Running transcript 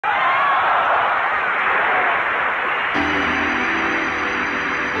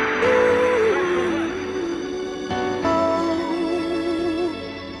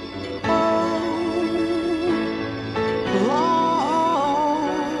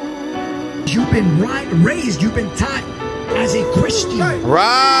You've been raised, you've been taught as a Christian.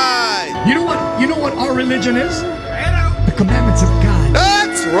 Right. You know what our religion is? The commandments of God.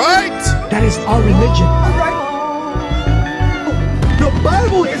 That's right. That is our religion. All right. The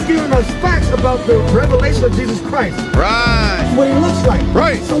Bible is giving us facts about the revelation of Jesus Christ. Right. What he looks like.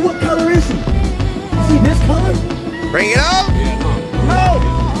 Right. So what color is he? Is he this color? Bring it out. No.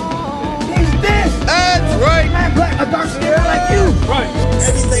 He's this. That's right. Man, black, a dark skin like you. Right.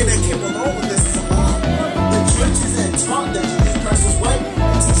 Everything that came along with this is a lie. The churches that taught that Jesus Christ was white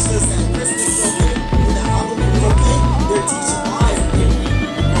and teach us that Christmas is okay and that Halloween is okay, they're teaching lies.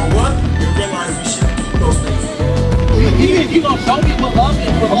 On what? They realize we shouldn't keep those things. Even if you gonna show me what love is,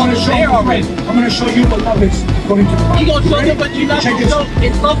 I'm gonna show you what love is according to the Bible. you gonna show me, but you're not gonna show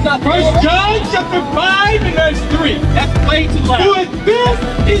it's love not. First John chapter 5 and verse 3. That's way too loud. For this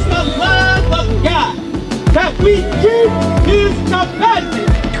is the love of God, that we keep his commandments.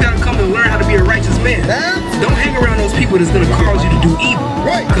 You gotta come and learn how to be a righteous man. Don't hang around those people that's gonna cause you to do evil.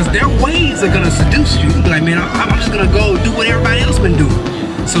 Right. Because their ways are gonna seduce you. You be like, man, I'm just gonna go do what everybody else been doing.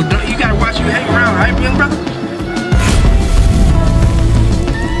 So you gotta watch you hang around, right, young brother?